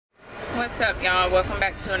What's up, y'all? Welcome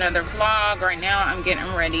back to another vlog. Right now I'm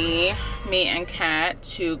getting ready, me and Kat,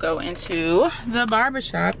 to go into the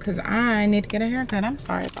barbershop because I need to get a haircut. I'm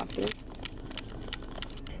sorry about this.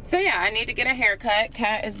 So yeah, I need to get a haircut.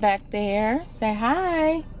 Kat is back there. Say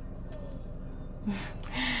hi.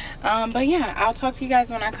 But yeah, I'll talk to you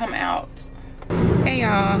guys when I come out. Hey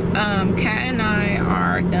y'all, Kat and I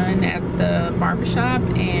are done at the barbershop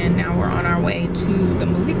and now we're on our way to the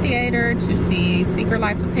movie theater to see Secret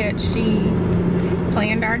Life of Pets. She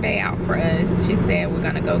planned our day out for us. She said we're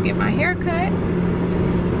gonna go get my hair cut,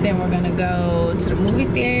 then we're gonna go to the movie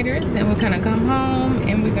theaters, then we're gonna come home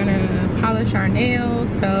and we're gonna polish our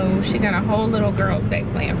nails. So she got a whole little girls' day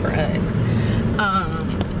planned for us.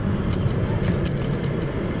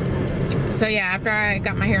 So yeah, after I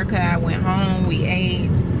got my haircut, I went home, we ate,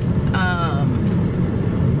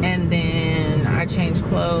 and then I changed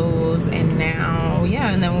clothes, and now, yeah,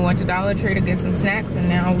 and then we went to Dollar Tree to get some snacks, and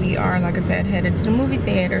now we are, like I said, headed to the movie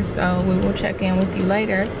theater. So we will check in with you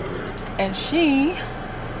later. And she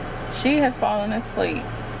has fallen asleep,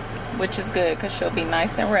 which is good because she'll be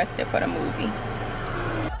nice and rested for the movie.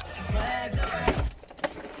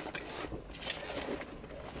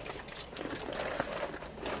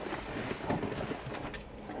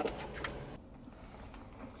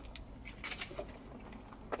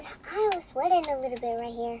 I was sweating a little bit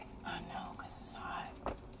right here. I know, because it's hot.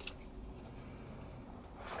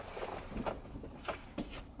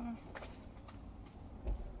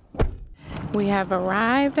 We have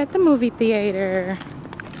arrived at the movie theater.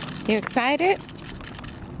 You excited?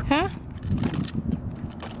 Huh?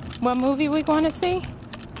 What movie we going to see?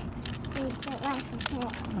 Secret Life of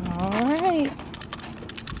Pets. All right.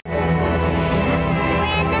 We're at the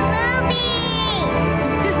movies!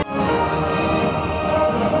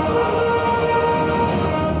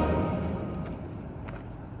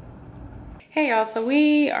 Hey y'all, so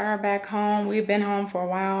we are back home. We've been home for a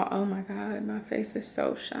while. Oh my god, my face is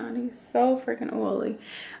so shiny, so freaking oily.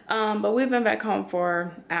 But we've been back home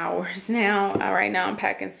for hours now. Right now I'm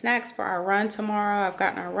packing snacks for our run tomorrow. I've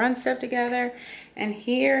gotten our run stuff together, and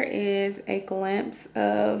here is a glimpse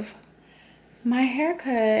of my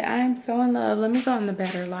haircut. I'm so in love. Let me go in the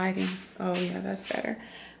better lighting. Oh yeah, that's better.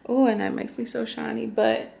 Oh, and that makes me so shiny.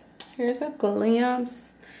 But here's a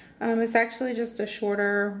glimpse. It's actually just a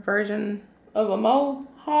shorter version of a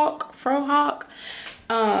mohawk, frohawk.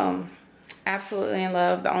 Absolutely in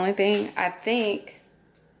love. The only thing I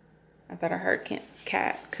thought I heard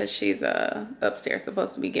Kat, because she's upstairs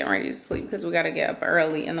supposed to be getting ready to sleep because we got to get up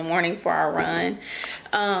early in the morning for our run.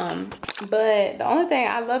 But the only thing,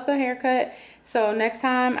 I love the haircut. So next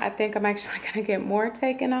time I think I'm actually gonna get more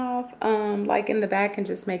taken off, like in the back, and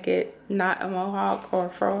just make it not a mohawk or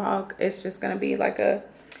frohawk. It's just gonna be like a,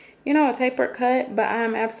 you know, a tapered cut. But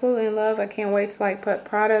I'm absolutely in love. I can't wait to like put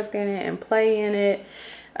product in it and play in it.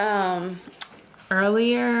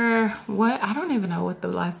 Earlier, I don't even know what the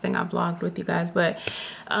last thing I vlogged with you guys, but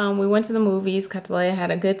we went to the movies. Katalea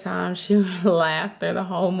had a good time. She laughed through the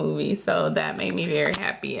whole movie, so that made me very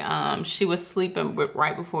happy. She was sleeping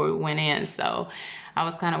right before we went in, so I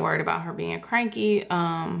was kind of worried about her being cranky,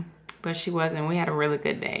 but she wasn't. We had a really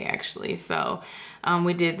good day actually. So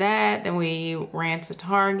we did that, then we ran to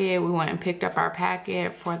Target, we went and picked up our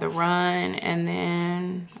packet for the run, and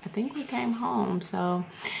then I think we came home. So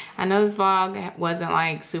I know this vlog wasn't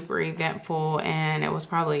like super eventful, and it was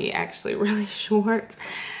probably actually really short,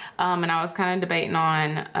 and I was kind of debating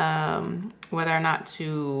on whether or not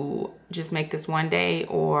to just make this one day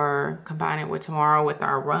or combine it with tomorrow with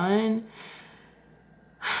our run.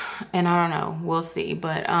 And I don't know, we'll see.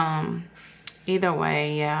 But either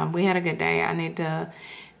way, yeah, we had a good day. I need to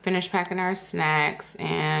finish packing our snacks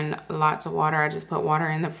and lots of water. I just put water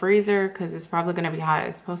in the freezer because it's probably going to be hot.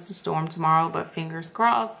 It's supposed to storm tomorrow, but fingers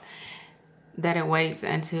crossed that it waits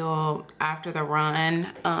until after the run.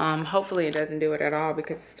 Hopefully it doesn't do it at all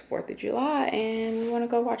because it's the 4th of July and we want to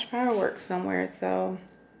go watch fireworks somewhere. So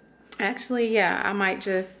actually, yeah, I might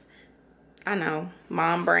just, I know,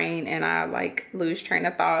 mom brain, and I like lose train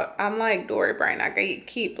of thought. I'm like Dory brain. I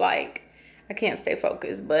keep like, I can't stay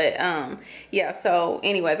focused. But yeah, so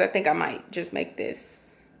anyways, I think I might just make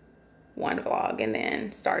this one vlog and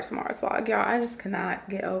then start tomorrow's vlog. Y'all, I just cannot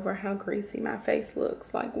get over how greasy my face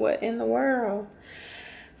looks. Like, what in the world?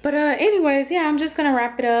 But anyways, yeah, I'm just gonna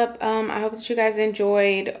wrap it up. I hope that you guys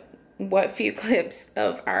enjoyed what few clips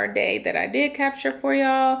of our day that I did capture for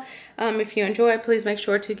y'all. If you enjoyed, please make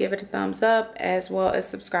sure to give it a thumbs up, as well as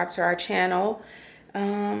subscribe to our channel.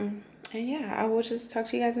 And yeah, I will just talk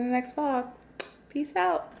to you guys in the next vlog. Peace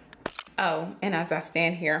out. Oh, and as I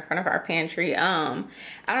stand here in front of our pantry, I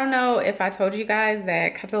don't know if I told you guys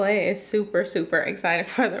that Katale is super excited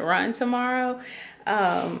for the run tomorrow.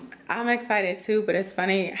 I'm excited too, but it's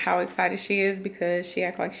funny how excited she is because she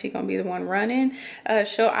acts like she's gonna be the one running.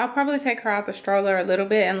 I'll probably take her out the stroller a little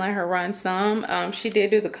bit and let her run some. She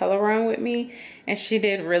did do the color run with me and she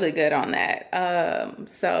did really good on that.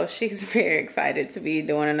 So she's very excited to be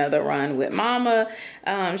doing another run with Mama.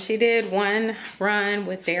 She did one run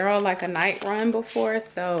with Daryl, like a night run before.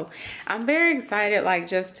 So I'm very excited, like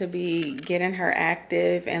just to be getting her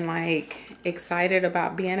active and like excited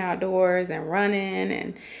about being outdoors and running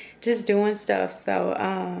and just doing stuff. So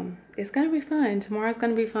it's gonna be fun. Tomorrow's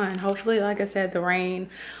gonna be fun. Hopefully, like I said, the rain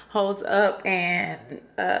holds up and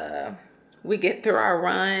we get through our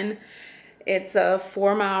run. It's a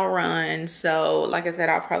 4-mile run, so like I said,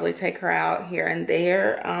 I'll probably take her out here and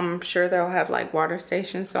there. I'm sure they'll have like water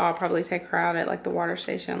stations, so I'll probably take her out at like the water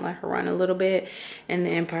station, let her run a little bit, and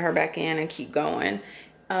then put her back in and keep going.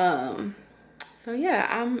 So yeah,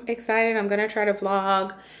 I'm excited. I'm gonna try to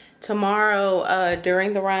vlog tomorrow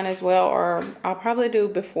during the run as well, or I'll probably do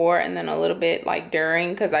before and then a little bit like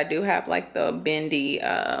during, because I do have like the bendy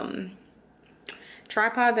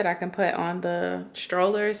tripod that I can put on the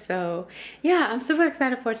stroller. So yeah, I'm super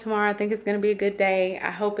excited for tomorrow. I think it's gonna be a good day.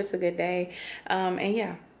 I hope it's a good day. And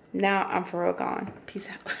yeah, now I'm for real gone. Peace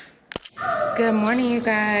out. Good morning, you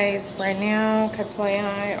guys. Right now, Katsoy and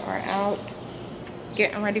I are out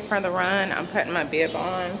getting ready for the run. I'm putting my bib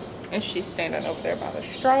on and she's standing over there by the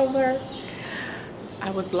stroller.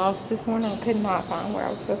 I was lost this morning. I could not find where I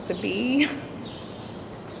was supposed to be,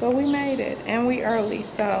 but we made it and we early,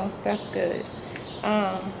 so that's good.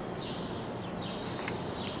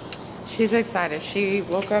 She's excited. She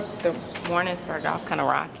woke up, the morning started off kind of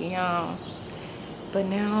rocky, but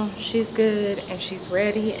now she's good and she's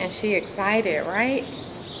ready and she excited, right?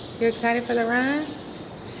 You excited for the run?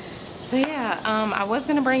 So yeah, I was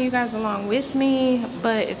gonna bring you guys along with me,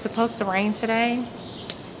 but it's supposed to rain today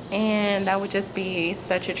and that would just be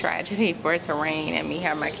such a tragedy for it to rain and me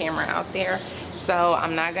have my camera out there. So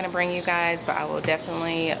I'm not gonna bring you guys, but I will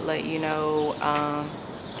definitely let you know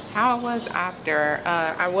how it was after.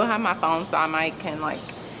 I will have my phone, so I might can like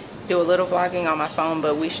do a little vlogging on my phone,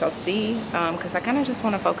 but we shall see, because I kind of just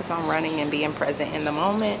want to focus on running and being present in the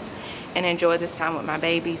moment and enjoy this time with my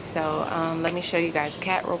baby. So let me show you guys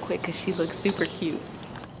Kat real quick because she looks super cute.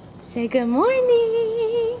 Say good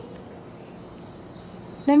morning.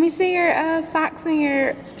 Let me see your socks and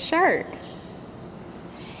your shirt.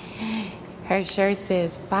 Her shirt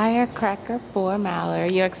says Firecracker 4-miler.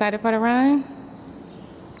 Are you excited for the run?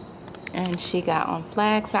 And she got on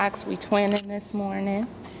flag socks. We twinning this morning.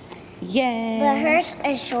 Yeah. But hers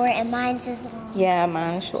is short and mine's is long. Yeah,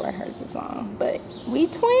 mine is short, hers is long. But we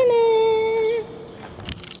twinning.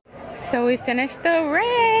 So we finished the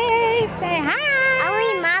race. Say hi.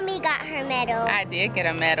 Only Mommy got her medal. I did get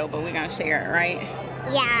a medal, but we're gonna share it, right?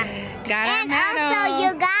 Yeah. Got our medal. And also,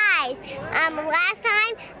 you guys, last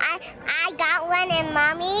time I got one in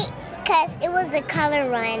Mommy because it was a color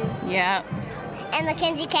run. Yep. And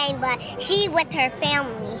Makenzie came, but she with her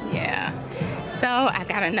family. Yeah. So I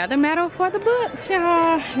got another medal for the books,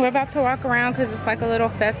 y'all. We're about to walk around because it's like a little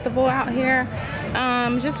festival out here,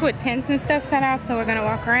 just with tents and stuff set out. So we're gonna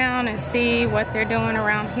walk around and see what they're doing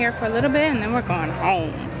around here for a little bit, and then we're going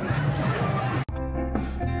home.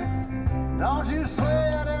 Don't you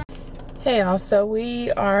sweat it. Hey y'all, so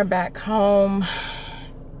we are back home,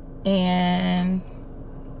 and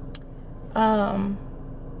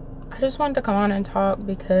I just wanted to come on and talk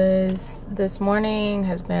because this morning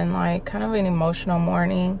has been like kind of an emotional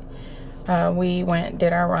morning. We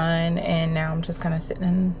did our run, and now I'm just kind of sitting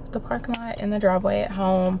in the parking lot in the driveway at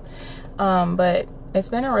home. But it's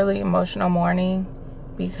been a really emotional morning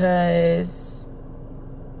because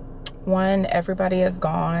one, everybody is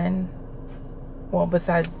gone. Well,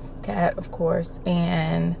 besides Kat, of course.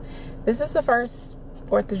 And this is the first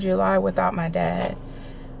 4th of July without my dad.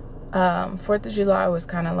 4th of July was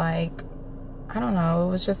kind of like, I don't know,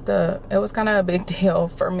 it was kind of a big deal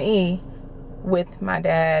for me with my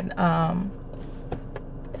dad.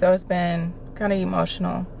 So it's been kind of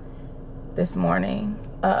emotional this morning.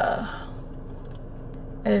 I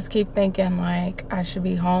just keep thinking like I should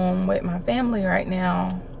be home with my family right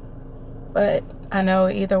now, but I know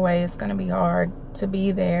either way it's gonna be hard to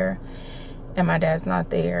be there and my dad's not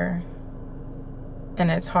there, and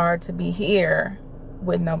it's hard to be here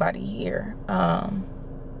with nobody here. I'm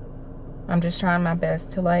just trying my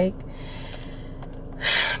best to like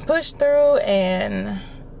push through and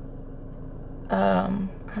I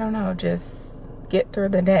don't know, just get through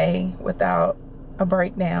the day without a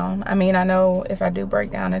breakdown. I mean, I know if I do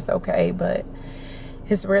break down, it's okay, but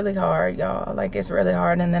it's really hard, y'all. Like, it's really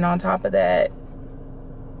hard. And then on top of that,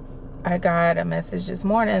 I got a message this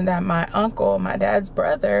morning that my uncle, my dad's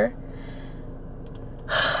brother,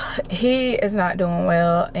 he is not doing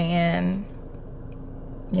well. And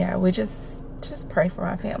yeah, we just pray for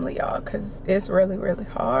my family, y'all, because it's really, really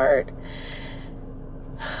hard.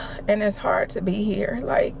 And it's hard to be here.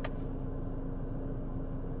 Like,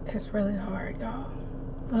 it's really hard, y'all.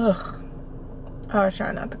 Ugh. I was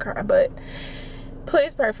trying not to cry, but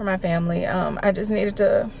please pray for my family. I just needed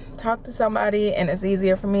to talk to somebody, and it's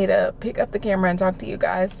easier for me to pick up the camera and talk to you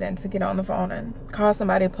guys than to get on the phone and call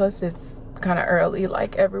somebody. Plus, it's kind of early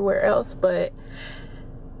like everywhere else. But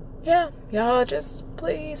yeah, y'all just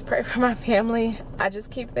please pray for my family. I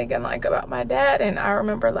just keep thinking like about my dad, and I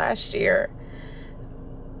remember last year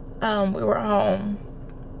we were home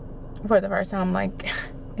for the first time like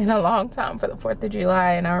in a long time for the 4th of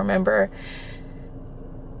July, and I remember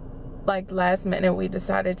like last minute we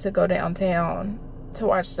decided to go downtown to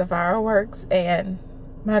watch the fireworks, and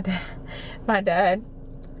my dad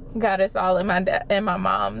got us all in my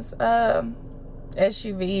mom's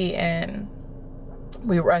SUV, and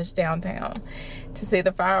we rushed downtown to see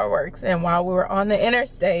the fireworks. And while we were on the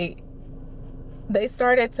interstate, they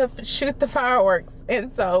started to shoot the fireworks,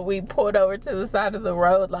 and so we pulled over to the side of the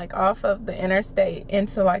road, like off of the interstate,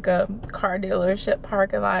 into like a car dealership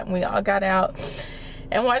parking lot, and we all got out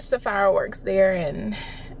and watched the fireworks there. And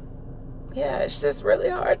yeah, it's just really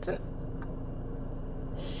hard to,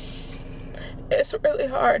 it's really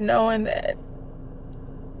hard knowing that,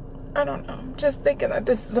 I don't know, just thinking that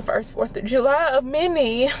this is the first 4th of July of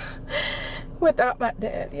many without my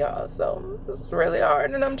dad, y'all. So it's really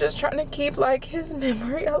hard, and I'm just trying to keep like his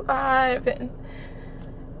memory alive. And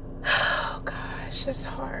oh gosh, it's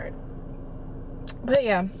hard. But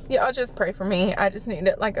yeah, y'all just pray for me. I just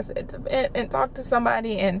needed, like I said, to vent and talk to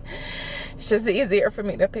somebody, and it's just easier for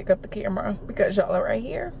me to pick up the camera because y'all are right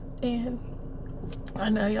here, and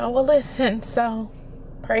I know y'all will listen. So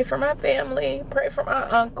pray for my family, pray for my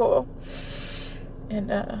uncle,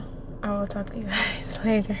 and I will talk to you guys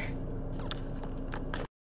later.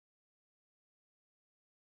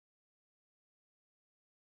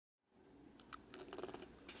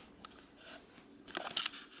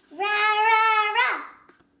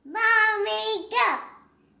 Mommy, go!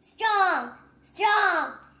 Strong,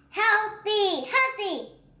 strong, healthy, healthy,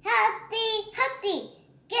 healthy, healthy.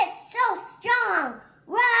 Get so strong.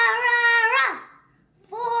 Rah, rah, rah.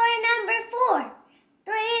 4, number 4.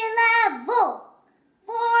 3 level.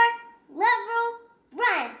 4 level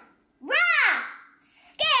run. Rah!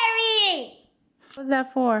 Scary! What was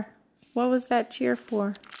that for? What was that cheer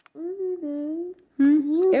for?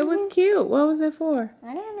 It was cute. What was it for?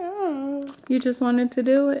 I don't know. You just wanted to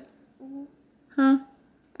do it? Huh?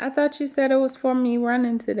 I thought you said it was for me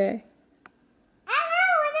running today. I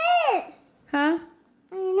know it is. Huh?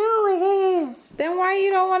 I know it is. Then why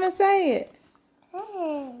you don't want to say it?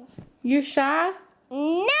 Hey. You shy?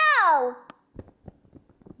 No!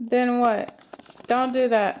 Then what? Don't do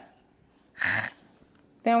that.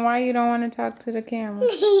 Then why you don't want to talk to the camera?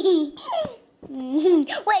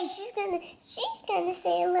 Wait, she's gonna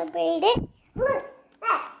celebrate it. Look,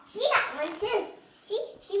 she got one too.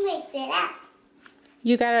 She makes it up.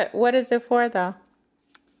 You gotta, what is it for though?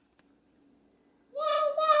 Yay,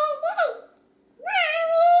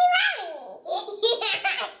 yay,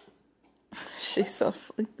 yay! Mommy! She's so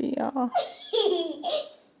sleepy, y'all.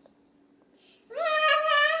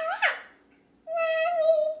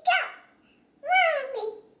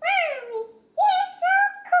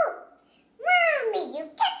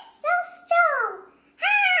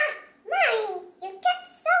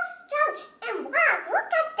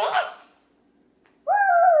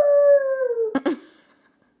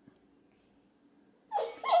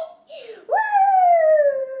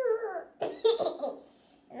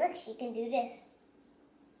 She can do this.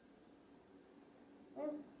 There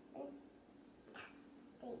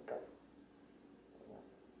you go.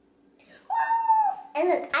 And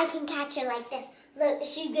look, I can catch her like this. Look,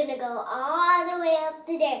 she's gonna go all the way up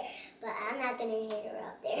to there, but I'm not gonna hit her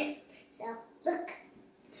up there. So, look.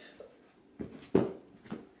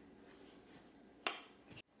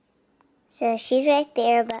 So she's right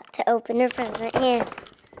there about to open her present. Here.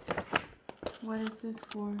 What is this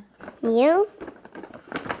for? You?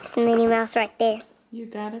 It's Minnie Mouse right there. You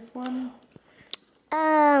got it for me?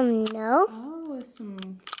 No. Oh, it's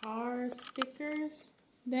some car stickers.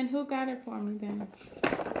 Then who got it for me then?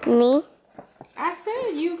 Me? I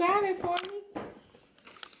said you got it for me.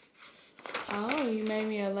 Oh, you made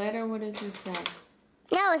me a letter. What does this say?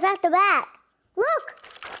 No, it's at the back. Look.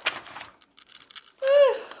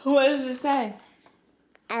 What did you say?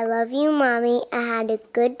 I love you, Mommy. I had a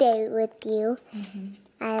good day with you.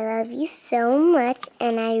 I love you so much,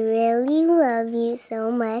 and I really love you so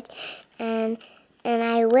much. And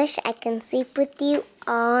I wish I can sleep with you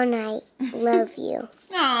all night. Love you.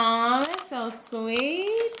 Aw, that's so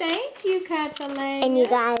sweet. Thank you, Catalina. And you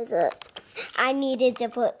guys, I needed to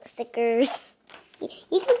put stickers.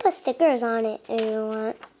 You can put stickers on it if you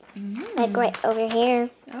want. Like right over here.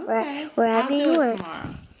 Okay. Wherever I'll do you it want. tomorrow.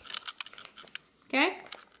 Okay?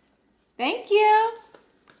 Thank you.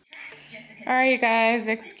 Alright, you guys,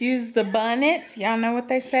 excuse the bonnets. Y'all know what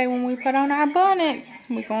they say when we put on our bonnets.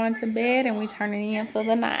 We going to bed and we turning in for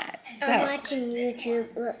the night. So. I'm watching YouTube,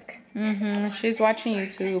 look. She's watching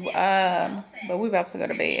YouTube, but we about to go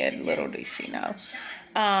to bed. Little does she know.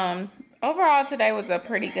 Overall, today was a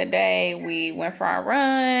pretty good day. We went for our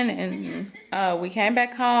run and we came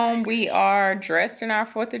back home. We are dressed in our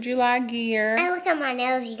 4th of July gear. And look at my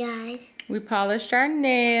nails, you guys. We polished our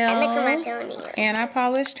nails. And look at my toenails. And I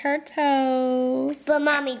polished her toes. But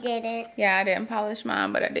Mommy didn't. Yeah, I didn't polish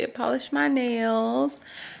mine, but I did polish my nails.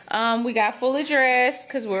 We got fully dressed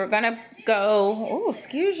because we were going to go. Oh,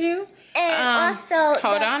 excuse you. And also...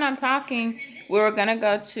 Hold on, I'm talking. We were going to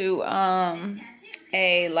go to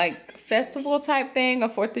a, like, festival type thing, a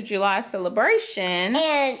 4th of July celebration.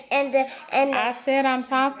 And I said I'm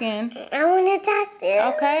talking. I want to talk to you.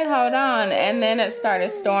 Okay, hold on. And then it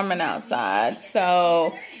started storming outside,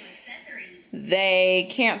 so they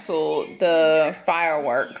canceled the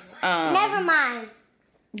fireworks. Never mind.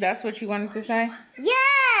 That's what you wanted to say?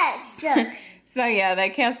 Yes! So yeah, they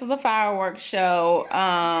canceled the fireworks show.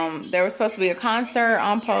 There was supposed to be a concert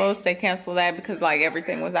on post. They canceled that because like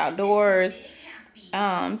everything was outdoors.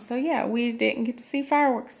 So yeah, we didn't get to see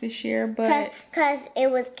fireworks this year, but because it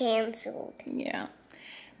was canceled. Yeah,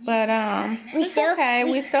 but it's okay.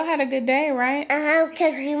 We still had a good day, right?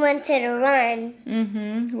 Because we went to the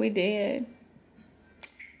run. We did.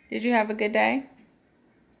 Did you have a good day?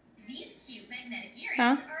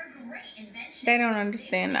 Huh? They don't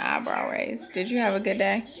understand the eyebrow raise. Did you have a good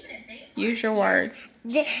day? Use your words.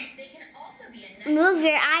 Move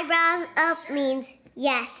your eyebrows up means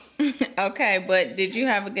yes. Okay, but did you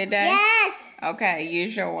have a good day? Yes. Okay,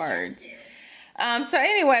 use your words. So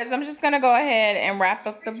anyways, I'm just going to go ahead and wrap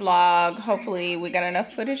up the vlog. Hopefully we got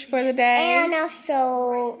enough footage for the day. And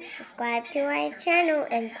also subscribe to our channel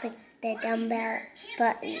and click the dumbbell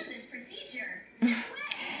button.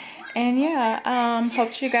 And yeah,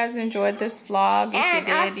 hope you guys enjoyed this vlog. If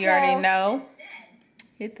you did, you already know.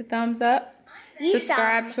 Hit the thumbs up.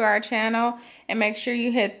 Subscribe to our channel. And make sure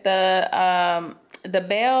you hit the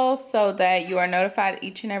bell so that you are notified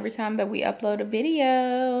each and every time that we upload a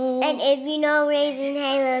video. And if you know Raising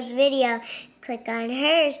Halo's video, click on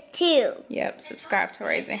hers too. Yep, subscribe to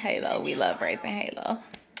Raising Halo. We love Raising Halo.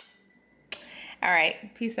 All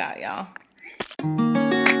right, peace out, y'all.